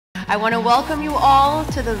I want to welcome you all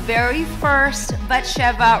to the very first Bet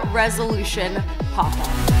Sheva resolution pop-up.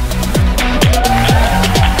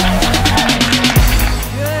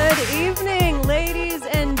 Good evening, ladies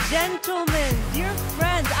and gentlemen, dear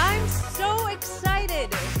friends. I'm so excited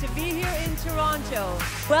to be here in Toronto.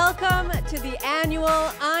 Welcome to the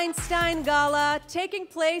annual Einstein Gala taking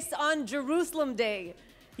place on Jerusalem Day,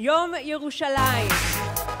 Yom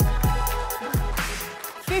Yerushalayim.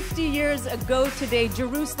 50 years ago today,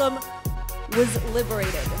 Jerusalem was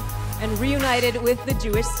liberated and reunited with the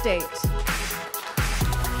Jewish state.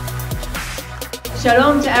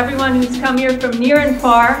 Shalom to everyone who's come here from near and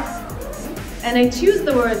far. And I choose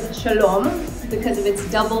the word shalom because of its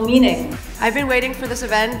double meaning. I've been waiting for this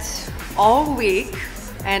event all week,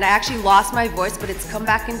 and I actually lost my voice, but it's come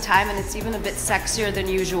back in time, and it's even a bit sexier than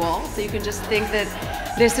usual. So you can just think that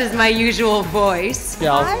this is my usual voice.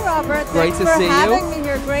 Yeah. Hi, Robert. Great Thanks to see for having you. me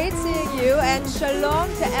here. Great seeing you. And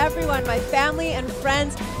shalom to everyone, my family and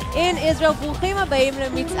friends in Israel. ברוכים הבאים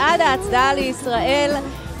למצעד ההצדעה לישראל,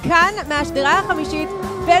 כאן מהשדרה החמישית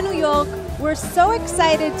בניו יורק. We're so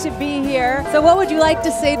excited to be here. So what would you like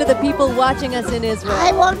to say to the people watching us in Israel?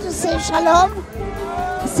 I want to say shalom.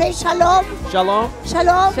 Say shalom. Shalom.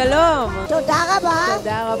 Shalom. Shalom. תודה רבה.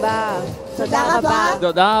 תודה רבה. תודה רבה.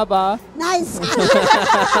 תודה רבה. Nice.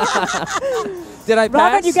 Did I pass?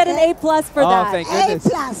 Robert, you get an A+ for that. Oh, thank A goodness.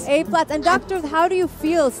 plus. A+. And Doctor, how do you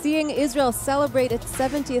feel seeing Israel celebrate its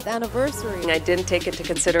 70th anniversary? I didn't take into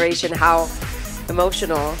consideration how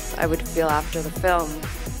emotional I would feel after the film,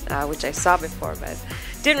 which I saw before, but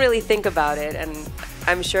didn't really think about it, and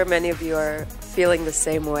I'm sure many of you are feeling the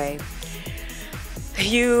same way.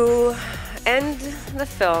 You end the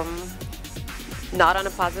film not on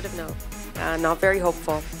a positive note, not very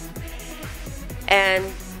hopeful, and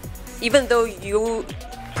even though you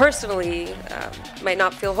personally might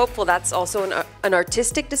not feel hopeful, that's also an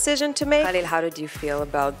artistic decision to make. Khalil, how did you feel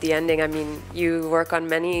about the ending? I mean, you work on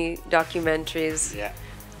many documentaries. Yeah.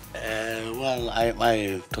 Well,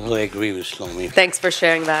 I totally agree with Shlomi. Thanks for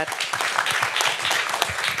sharing that.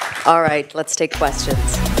 All right, let's take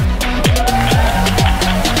questions.